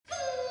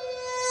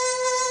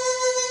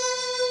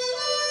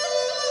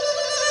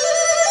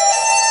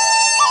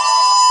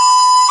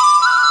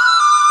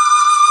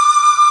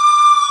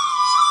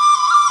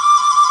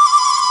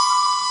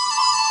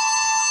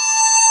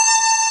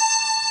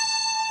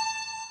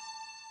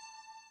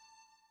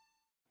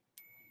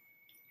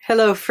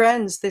Hello,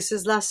 friends. This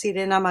is La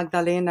Sirena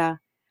Magdalena,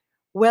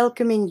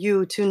 welcoming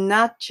you to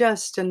not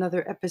just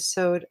another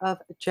episode of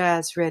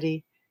Jazz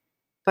Ready,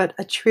 but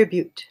a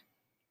tribute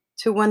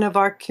to one of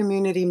our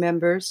community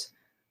members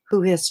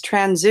who has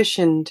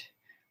transitioned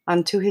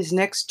onto his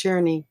next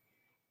journey,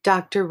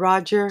 Dr.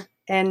 Roger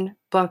N.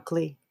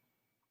 Buckley,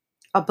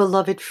 a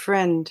beloved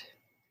friend,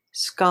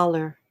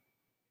 scholar,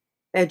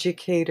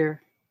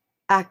 educator,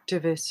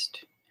 activist,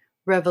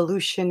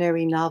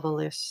 revolutionary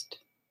novelist.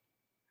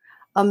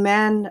 A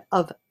man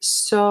of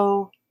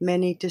so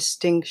many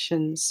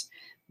distinctions,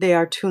 they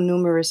are too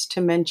numerous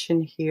to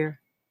mention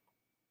here.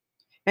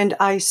 And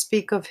I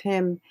speak of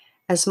him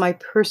as my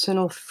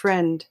personal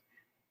friend,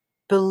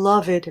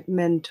 beloved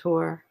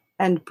mentor,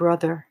 and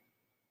brother.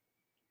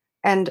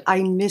 And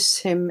I miss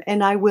him,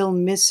 and I will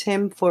miss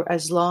him for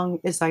as long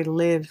as I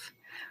live,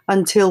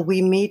 until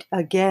we meet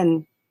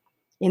again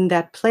in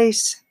that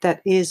place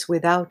that is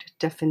without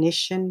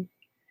definition,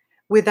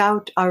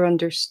 without our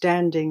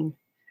understanding,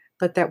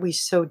 but that we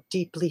so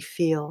deeply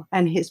feel,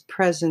 and his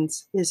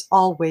presence is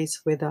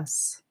always with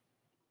us.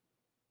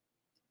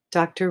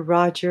 Dr.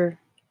 Roger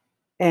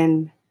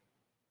N.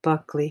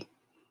 Buckley.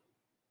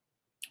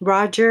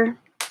 Roger,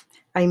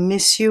 I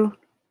miss you,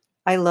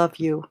 I love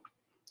you,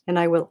 and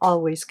I will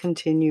always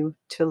continue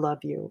to love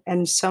you.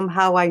 And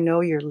somehow I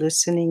know you're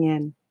listening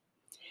in.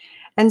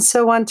 And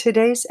so on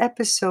today's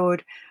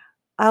episode,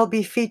 I'll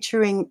be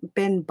featuring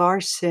Ben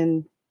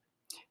Barson,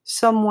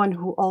 someone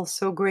who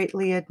also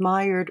greatly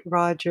admired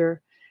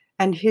Roger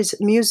and his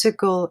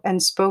musical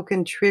and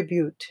spoken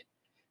tribute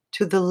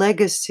to the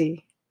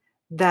legacy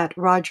that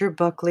Roger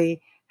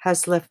Buckley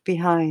has left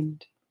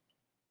behind.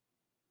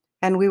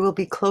 And we will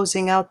be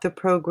closing out the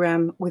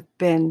program with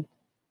Ben.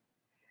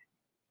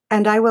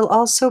 And I will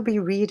also be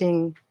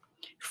reading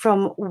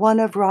from one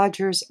of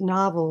Roger's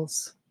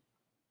novels,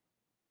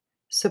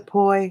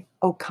 Sepoy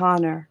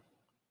O'Connor.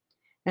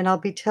 And I'll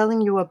be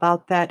telling you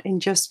about that in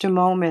just a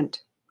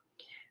moment.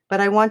 But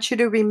I want you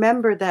to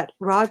remember that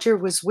Roger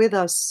was with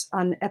us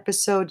on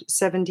episode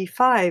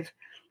 75,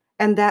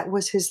 and that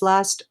was his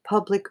last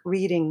public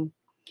reading.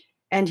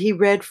 And he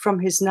read from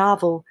his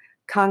novel,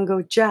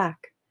 Congo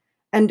Jack,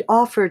 and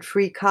offered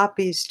free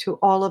copies to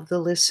all of the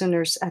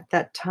listeners at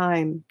that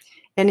time.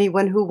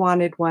 Anyone who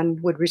wanted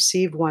one would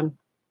receive one.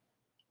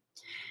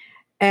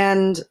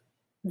 And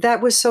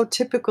that was so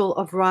typical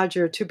of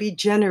Roger, to be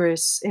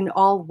generous in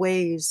all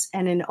ways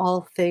and in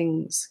all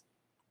things.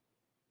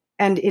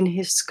 And in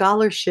his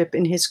scholarship,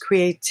 in his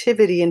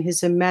creativity, in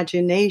his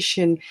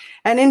imagination,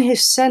 and in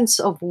his sense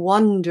of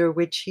wonder,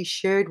 which he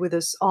shared with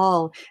us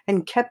all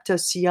and kept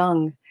us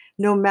young,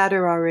 no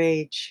matter our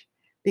age,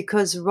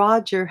 because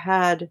Roger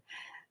had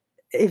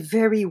a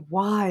very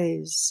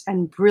wise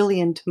and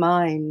brilliant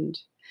mind,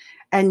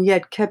 and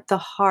yet kept the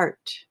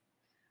heart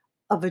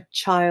of a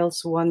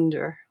child's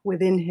wonder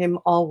within him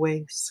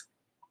always.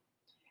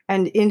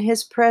 And in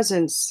his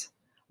presence,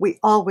 we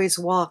always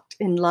walked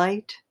in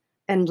light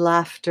and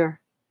laughter.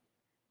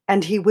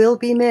 And he will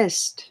be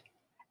missed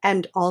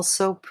and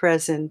also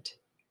present,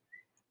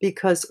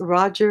 because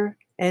Roger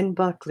N.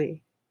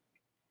 Buckley,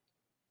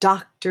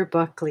 Dr.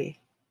 Buckley,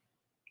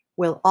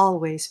 will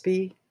always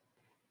be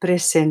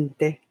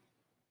presente.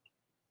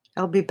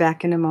 I'll be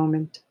back in a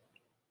moment.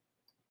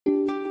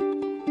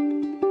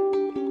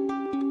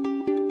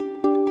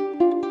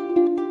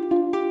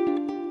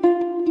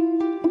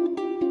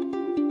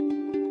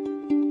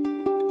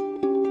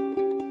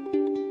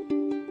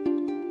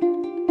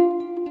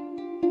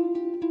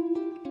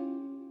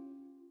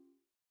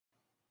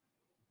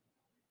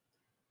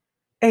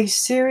 A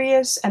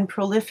serious and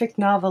prolific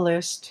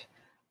novelist,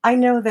 I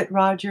know that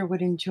Roger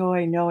would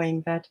enjoy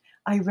knowing that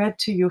I read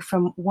to you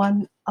from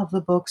one of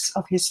the books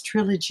of his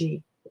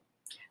trilogy,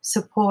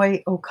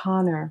 Sepoy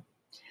O'Connor.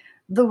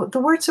 The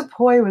word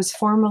sepoy was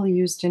formerly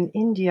used in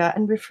India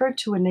and referred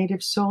to a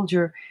native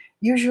soldier,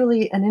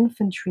 usually an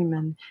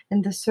infantryman,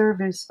 in the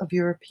service of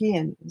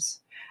Europeans,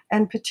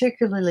 and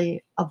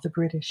particularly of the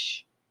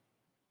British.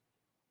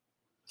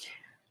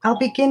 I'll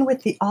begin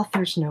with the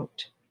author's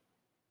note.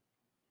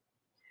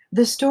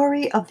 The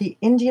story of the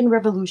Indian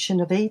Revolution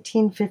of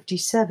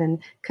 1857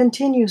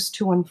 continues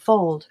to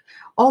unfold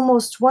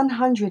almost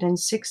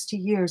 160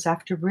 years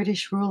after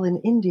British rule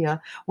in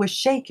India was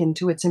shaken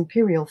to its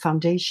imperial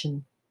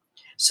foundation.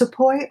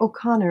 Sepoy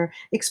O'Connor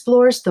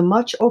explores the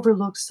much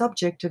overlooked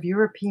subject of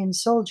European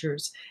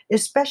soldiers,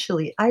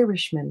 especially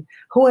Irishmen,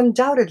 who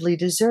undoubtedly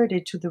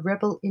deserted to the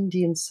rebel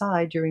Indian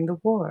side during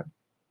the war.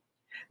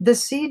 The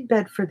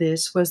seedbed for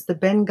this was the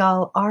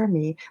Bengal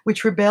Army,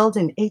 which rebelled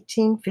in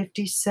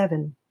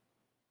 1857.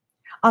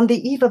 On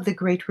the eve of the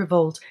Great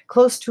Revolt,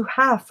 close to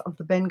half of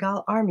the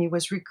Bengal Army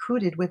was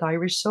recruited with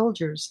Irish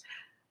soldiers.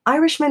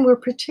 Irishmen were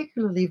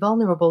particularly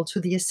vulnerable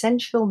to the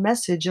essential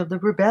message of the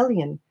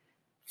rebellion: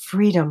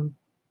 freedom.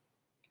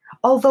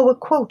 Although a,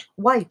 quote,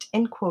 white,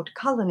 end quote,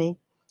 colony,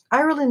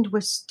 Ireland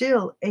was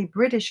still a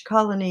British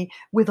colony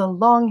with a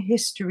long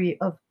history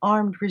of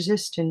armed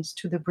resistance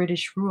to the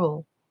British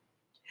rule.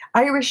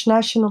 Irish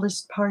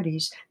nationalist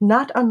parties,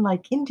 not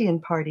unlike Indian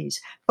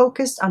parties,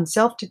 focused on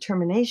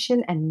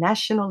self-determination and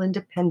national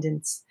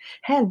independence.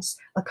 Hence,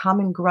 a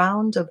common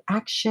ground of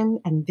action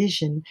and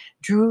vision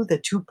drew the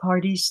two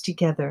parties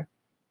together.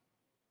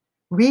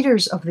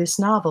 Readers of this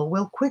novel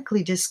will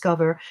quickly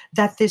discover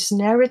that this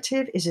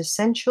narrative is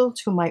essential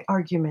to my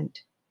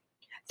argument.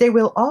 They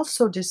will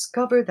also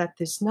discover that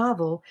this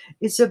novel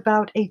is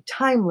about a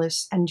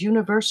timeless and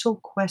universal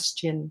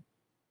question.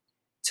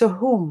 To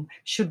whom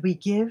should we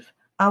give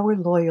our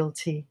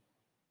loyalty?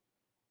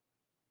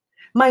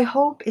 My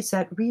hope is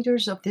that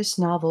readers of this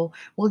novel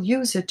will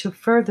use it to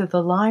further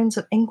the lines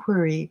of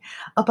inquiry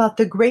about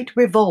the Great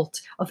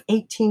Revolt of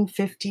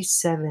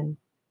 1857.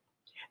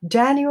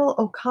 Daniel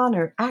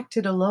O'Connor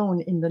acted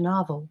alone in the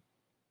novel,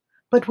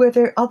 but were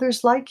there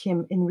others like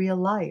him in real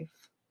life?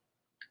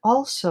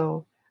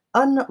 Also,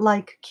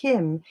 unlike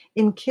Kim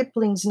in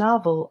Kipling's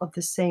novel of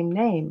the same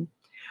name,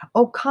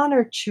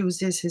 O'Connor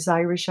chooses his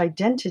Irish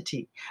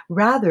identity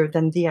rather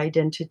than the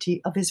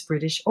identity of his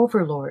British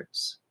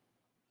overlords.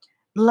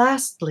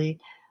 Lastly,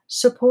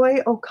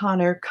 Sepoy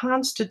O'Connor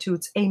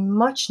constitutes a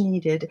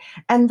much-needed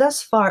and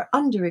thus far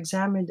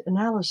under-examined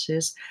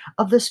analysis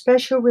of the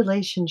special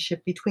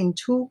relationship between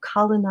two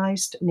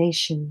colonized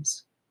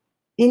nations,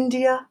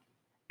 India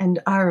and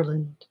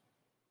Ireland.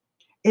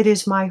 It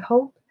is my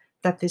hope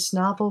that this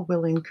novel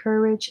will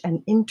encourage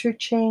an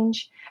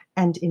interchange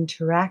and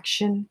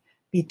interaction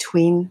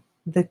between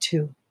the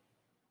two.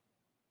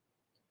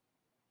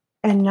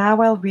 And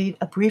now I'll read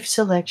a brief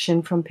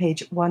selection from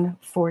page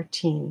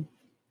 114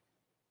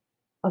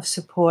 of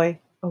Sepoy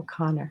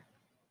O'Connor.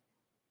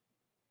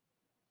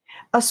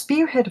 A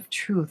spearhead of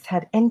truth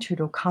had entered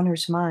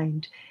O'Connor's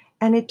mind,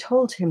 and it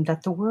told him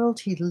that the world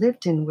he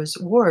lived in was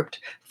warped,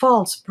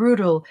 false,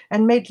 brutal,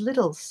 and made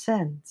little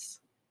sense.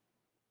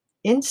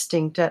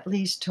 Instinct, at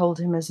least, told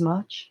him as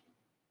much.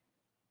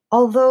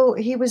 Although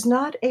he was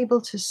not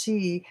able to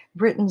see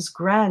Britain's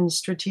grand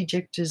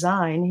strategic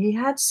design, he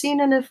had seen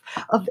enough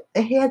of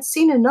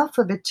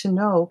it to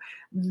know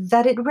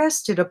that it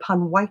rested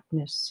upon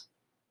whiteness.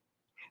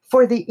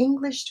 For the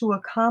English to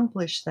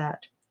accomplish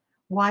that,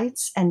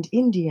 whites and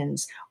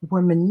Indians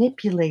were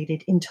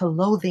manipulated into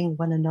loathing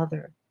one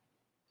another.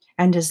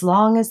 And as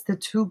long as the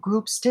two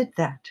groups did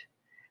that,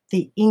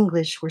 the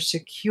English were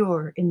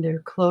secure in their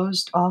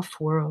closed-off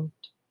world.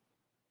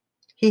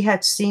 He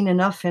had seen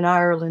enough in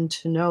Ireland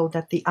to know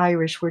that the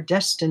Irish were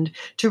destined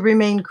to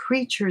remain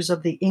creatures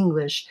of the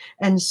English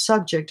and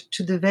subject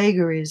to the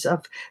vagaries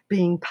of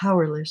being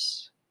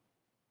powerless.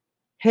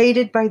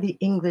 Hated by the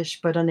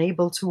English but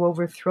unable to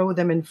overthrow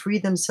them and free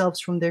themselves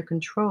from their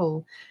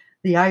control,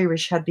 the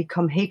Irish had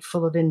become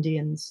hateful of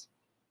Indians.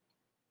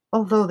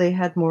 Although they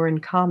had more in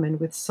common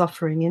with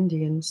suffering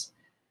Indians,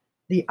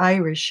 the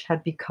Irish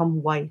had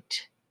become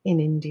white in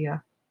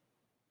India.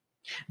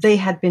 They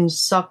had been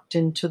sucked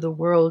into the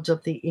world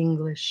of the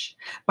English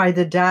by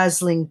the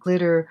dazzling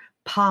glitter,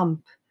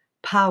 pomp,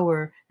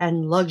 power,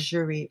 and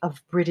luxury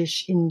of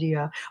British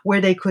India,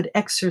 where they could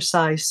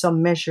exercise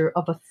some measure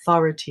of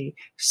authority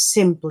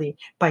simply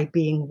by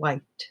being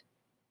white.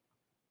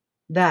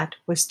 That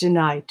was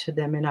denied to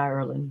them in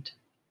Ireland.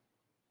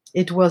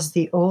 It was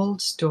the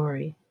old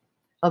story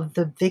of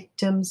the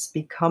victims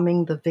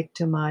becoming the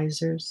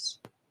victimizers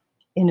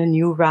in a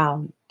new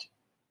round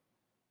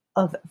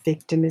of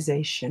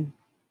victimization.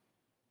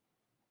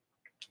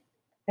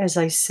 As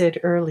I said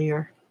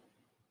earlier,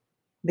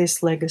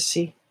 this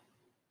legacy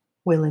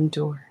will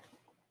endure.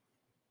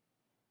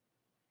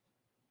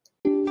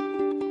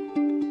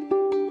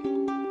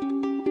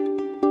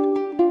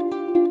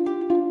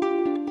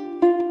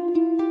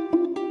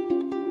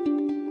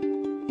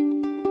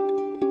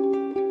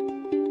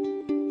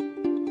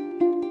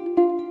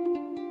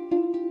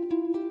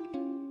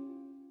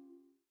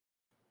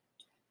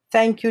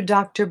 Thank you,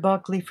 Dr.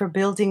 Buckley, for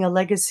building a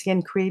legacy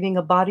and creating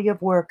a body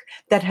of work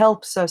that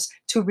helps us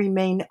to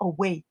remain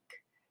awake,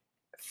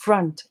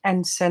 front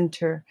and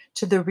center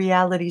to the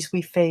realities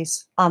we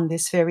face on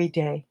this very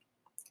day.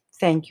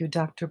 Thank you,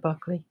 Dr.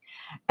 Buckley.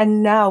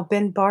 And now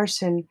Ben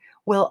Barson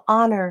will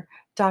honor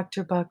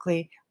Dr.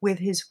 Buckley with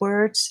his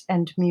words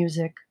and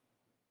music.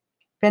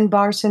 Ben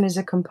Barson is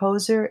a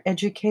composer,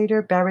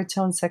 educator,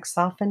 baritone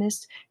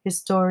saxophonist,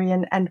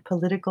 historian, and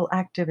political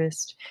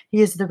activist.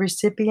 He is the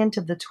recipient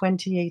of the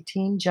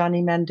 2018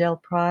 Johnny Mandel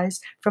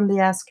Prize from the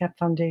ASCAP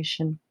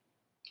Foundation.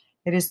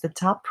 It is the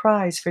top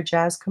prize for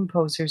jazz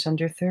composers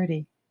under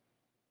 30.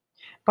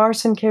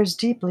 Barson cares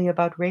deeply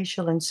about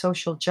racial and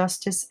social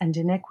justice and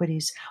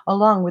inequities,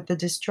 along with the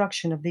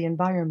destruction of the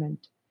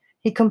environment.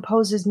 He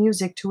composes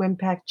music to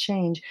impact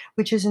change,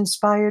 which is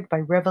inspired by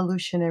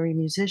revolutionary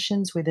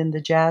musicians within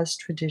the jazz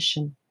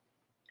tradition.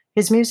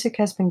 His music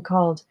has been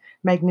called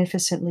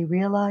magnificently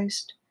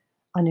realized,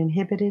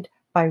 uninhibited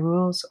by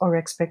rules or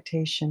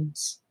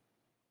expectations.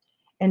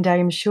 And I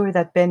am sure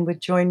that Ben would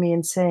join me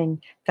in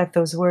saying that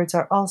those words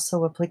are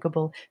also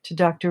applicable to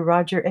Dr.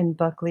 Roger N.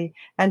 Buckley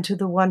and to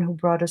the one who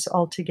brought us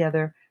all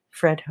together,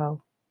 Fred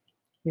Ho.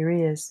 Here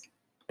he is,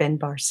 Ben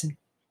Barson.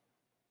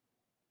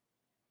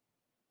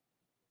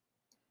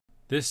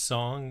 This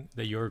song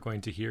that you're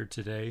going to hear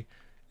today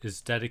is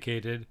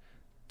dedicated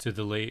to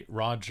the late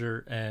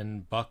Roger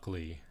N.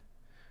 Buckley.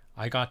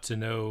 I got to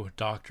know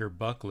Dr.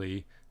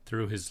 Buckley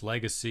through his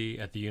legacy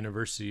at the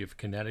University of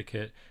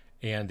Connecticut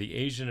and the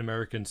Asian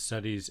American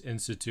Studies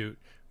Institute,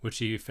 which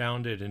he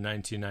founded in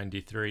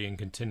 1993 and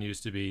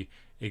continues to be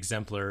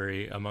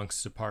exemplary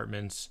amongst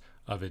departments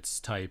of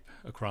its type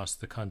across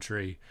the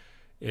country.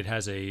 It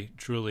has a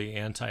truly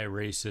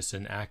anti-racist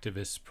and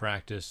activist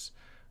practice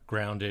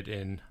grounded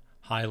in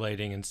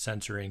highlighting and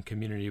centering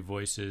community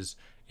voices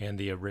and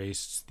the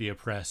erased, the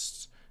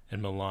oppressed, and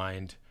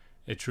maligned.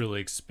 It truly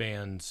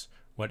expands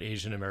what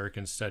Asian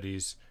American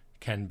Studies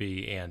can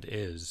be and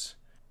is.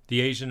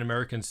 The Asian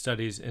American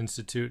Studies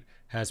Institute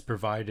has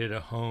provided a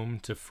home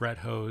to Fred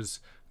Ho's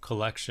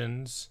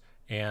collections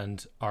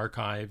and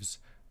archives,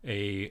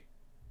 a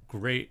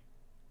great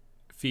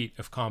feat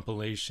of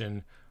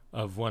compilation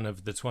of one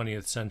of the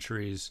 20th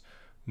century's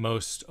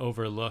most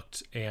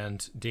overlooked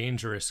and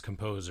dangerous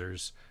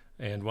composers,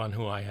 and one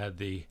who I had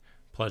the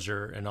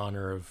pleasure and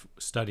honor of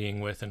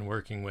studying with and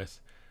working with.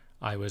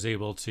 I was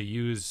able to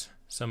use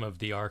some of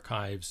the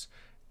archives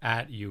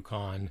at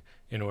UConn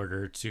in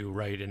order to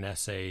write an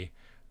essay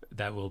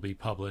that will be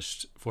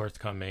published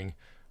forthcoming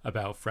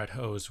about Fred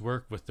Ho's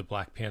work with the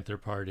Black Panther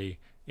Party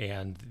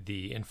and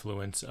the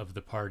influence of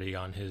the party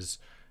on his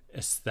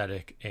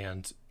aesthetic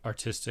and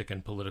artistic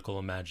and political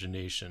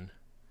imagination.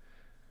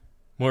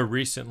 More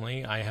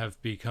recently, I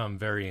have become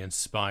very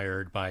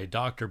inspired by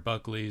Dr.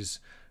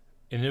 Buckley's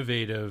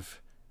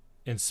innovative,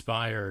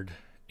 inspired,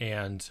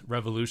 and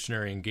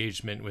revolutionary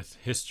engagement with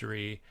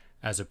history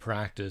as a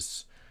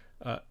practice,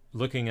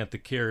 looking at the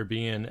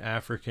Caribbean,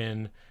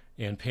 African,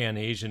 and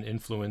Pan-Asian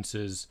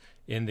influences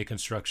in the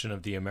construction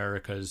of the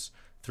Americas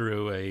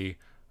through a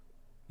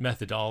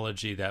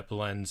methodology that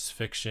blends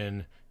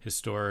fiction,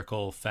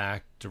 historical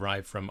fact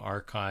derived from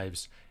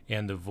archives,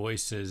 and the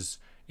voices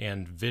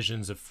and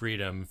visions of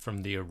freedom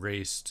from the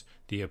erased,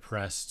 the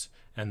oppressed,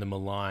 and the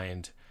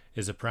maligned,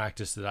 is a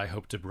practice that I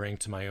hope to bring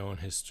to my own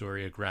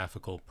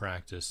historiographical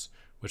practice,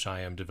 which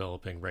I am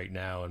developing right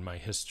now in my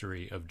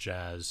History of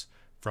Jazz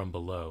from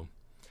Below.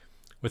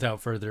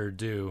 Without further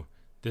ado,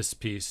 this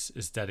piece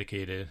is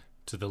dedicated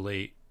to the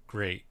late,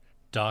 great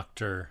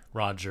Dr.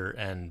 Roger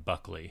N.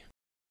 Buckley.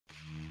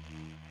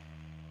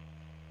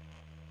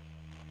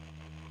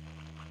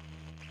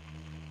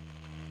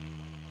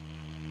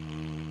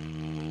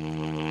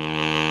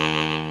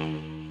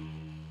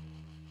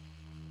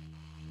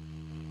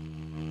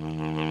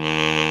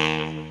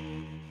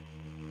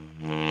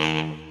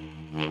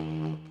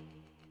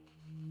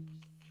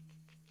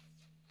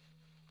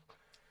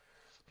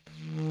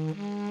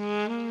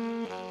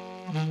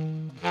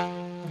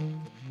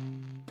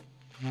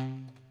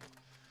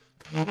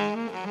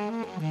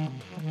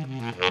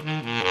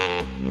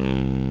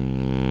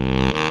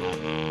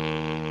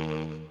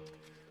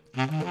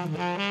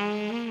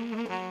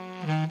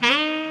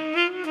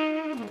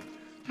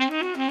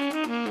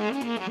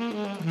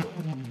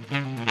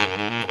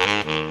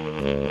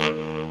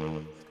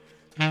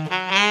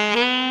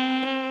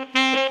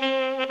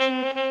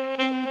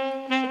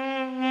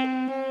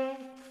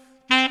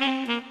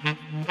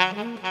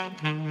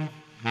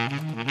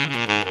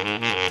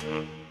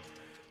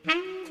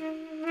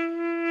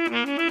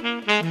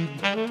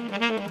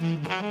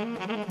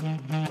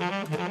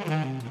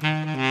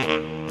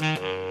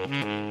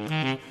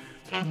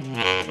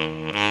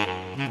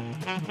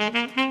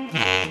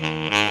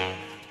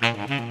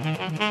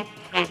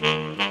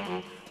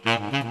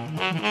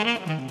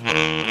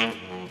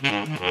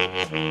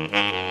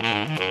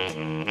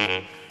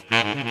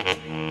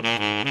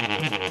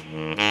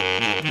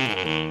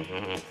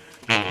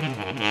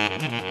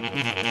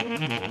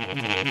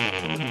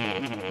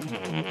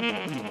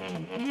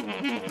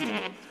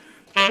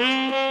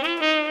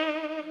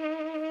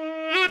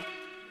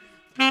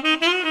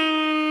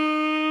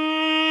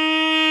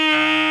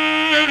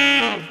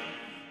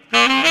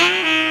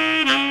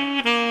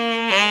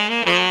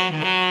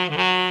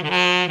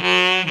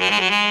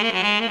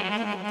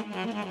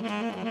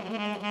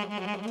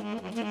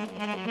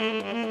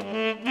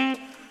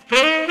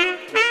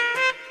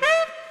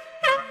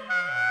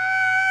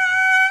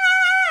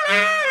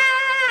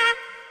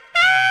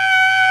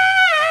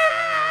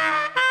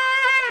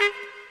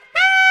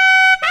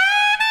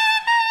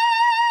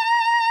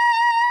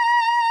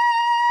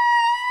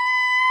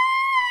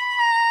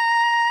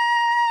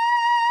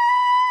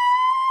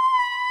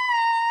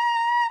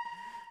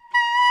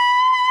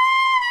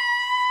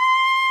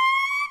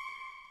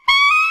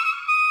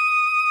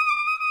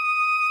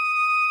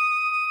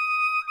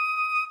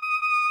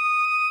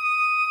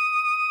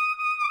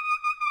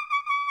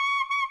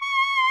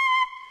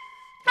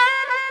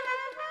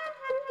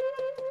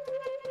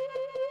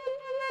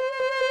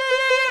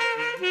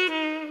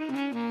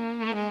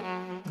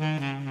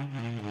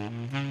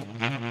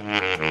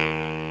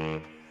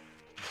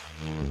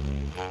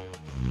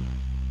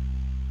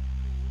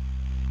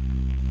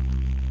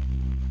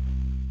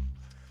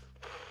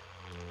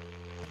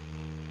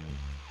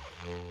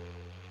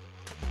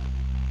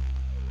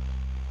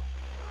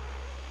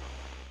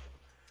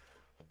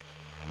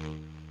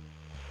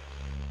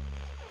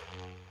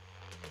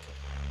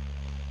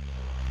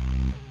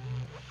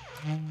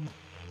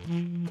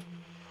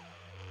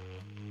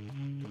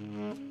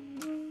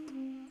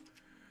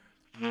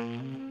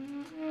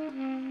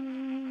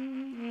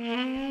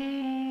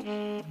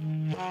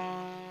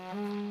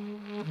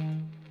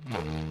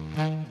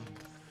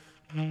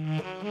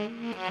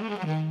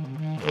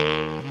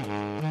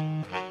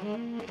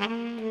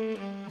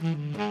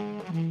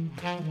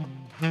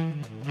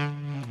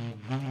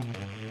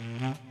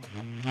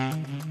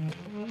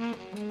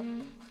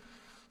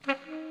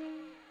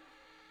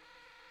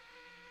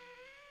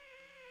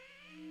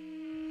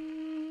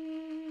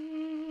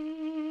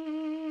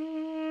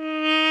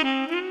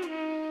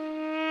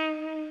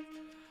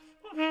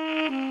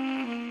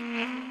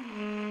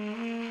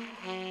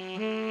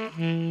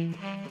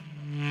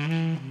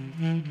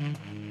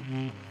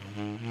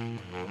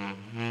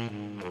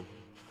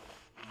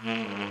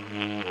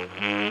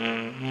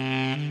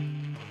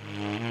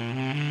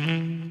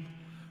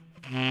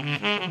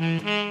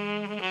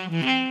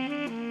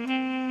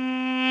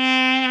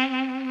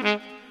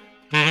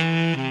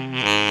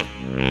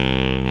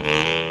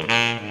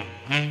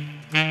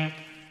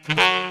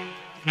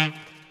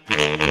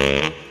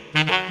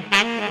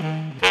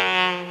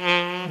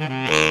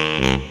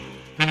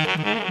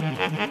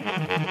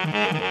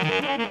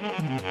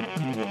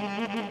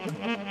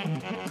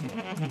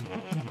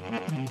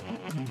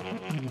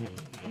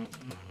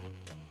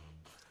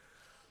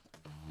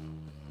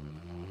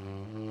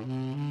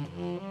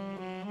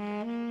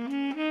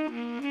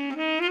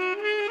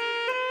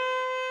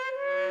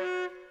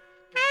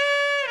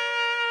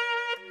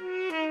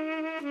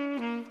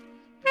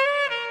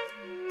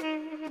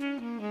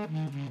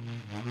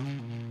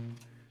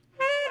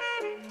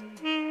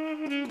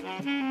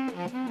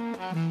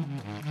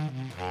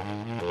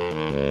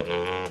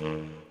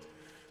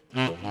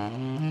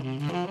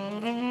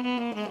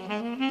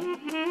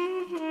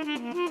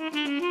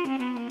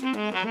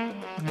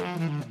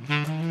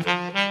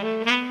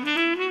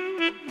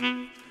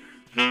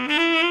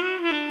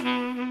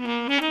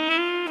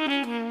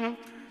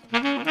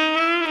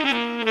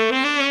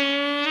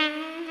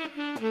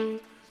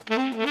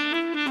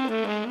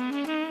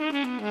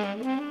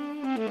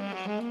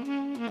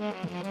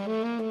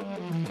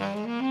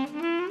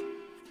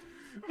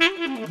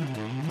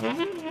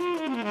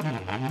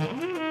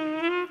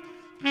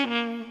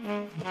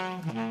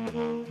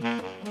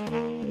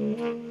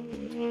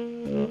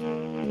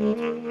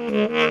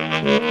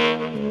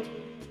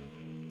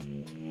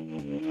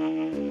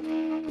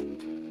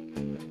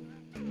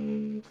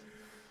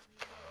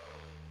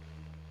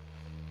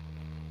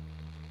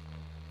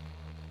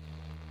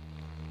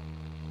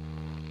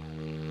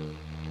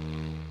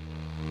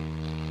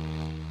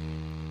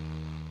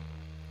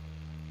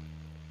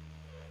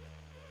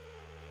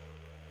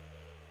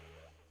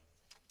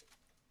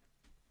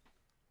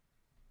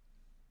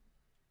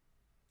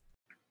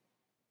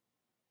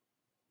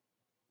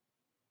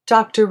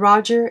 Dr.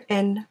 Roger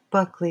N.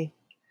 Buckley,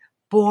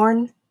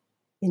 born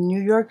in New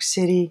York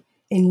City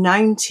in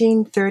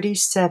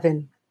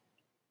 1937,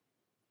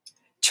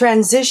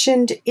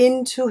 transitioned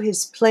into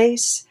his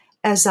place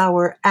as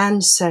our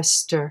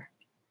ancestor,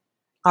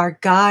 our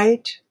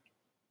guide,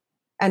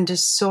 and a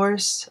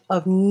source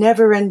of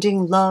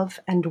never-ending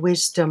love and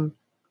wisdom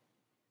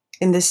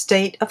in the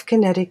state of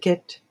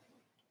Connecticut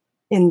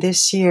in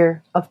this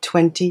year of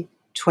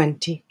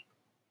 2020.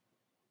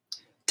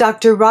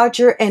 Dr.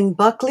 Roger N.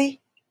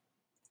 Buckley,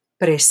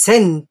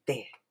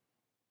 presente.